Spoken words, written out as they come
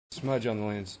smudge on the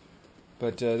lens.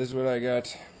 But this is what I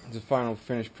got, the final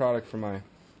finished product for my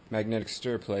magnetic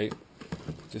stir plate.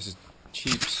 Just a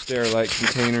cheap Sterilite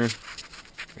container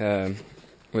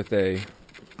with a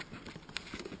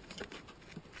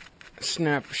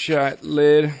snapshot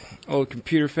lid. Old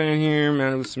computer fan here,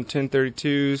 mounted with some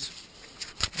 1032s.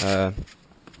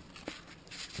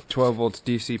 12 volts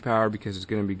DC power because it's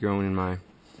going to be going in my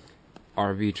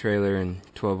RV trailer, and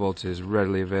 12 volts is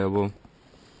readily available.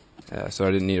 So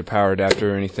I didn't need a power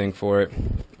adapter or anything for it.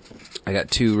 I got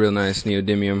two real nice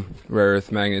neodymium rare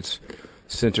earth magnets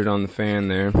centered on the fan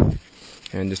there,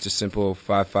 and just a simple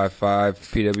 555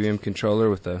 PWM controller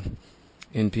with a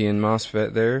NPN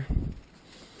MOSFET there.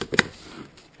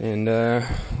 And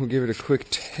we'll give it a quick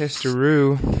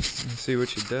testaroo and see what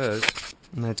she does.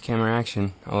 And that's camera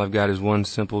action. All I've got is one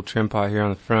simple trim pot here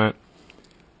on the front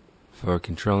for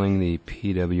controlling the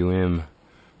PWM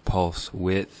pulse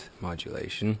width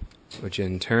modulation, which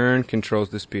in turn controls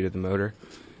the speed of the motor,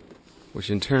 which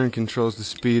in turn controls the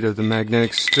speed of the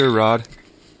magnetic stir rod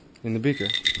in the beaker.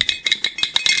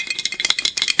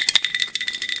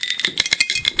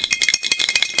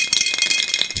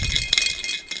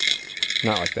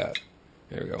 Not like that.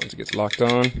 There we go. Once it gets locked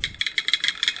on,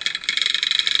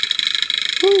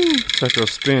 woo! Start to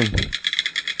spin.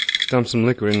 Dump some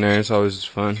liquid in there. It's always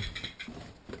fun.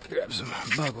 Grab some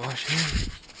bug wash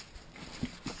here,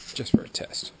 just for a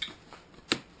test.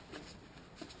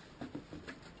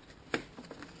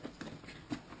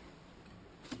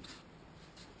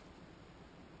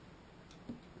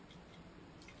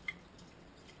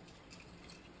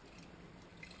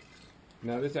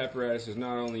 Now this apparatus is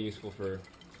not only useful for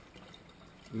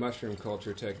mushroom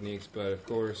culture techniques, but of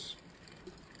course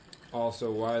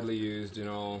also widely used in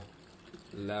all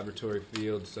laboratory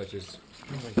fields such as,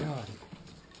 oh my god.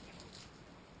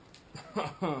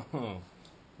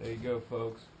 There you go,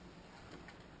 folks.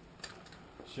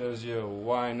 Shows you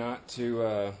why not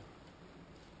to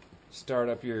start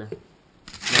up your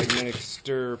magnetic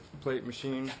stir plate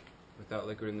machine without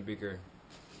liquid in the beaker.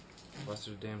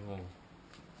 Busted a damn hole.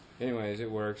 Anyways, it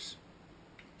works.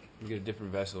 You get a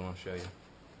different vessel and I'll show you.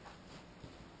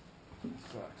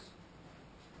 Sucks.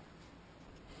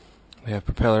 We have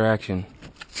propeller action.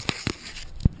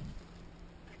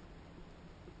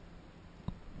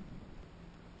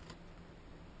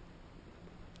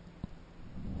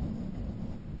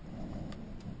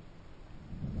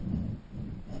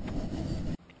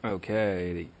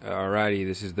 Okay, alrighty,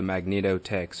 this is the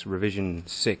Magnetotex Revision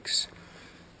 6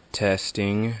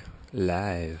 testing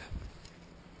live.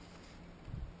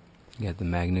 You got the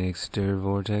magnetic stir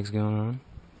vortex going on.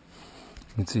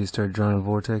 You can see it start drawing a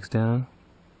vortex down.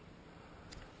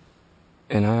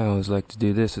 And I always like to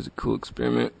do this as a cool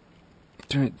experiment.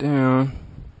 Turn it down.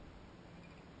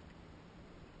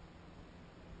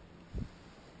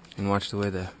 And watch the way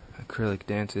the acrylic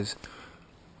dances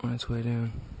on its way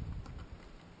down.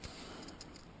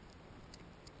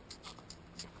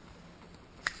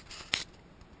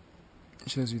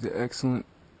 Shows you the excellent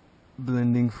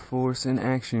blending force and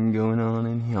action going on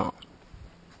in here.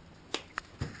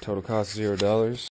 Total cost $0.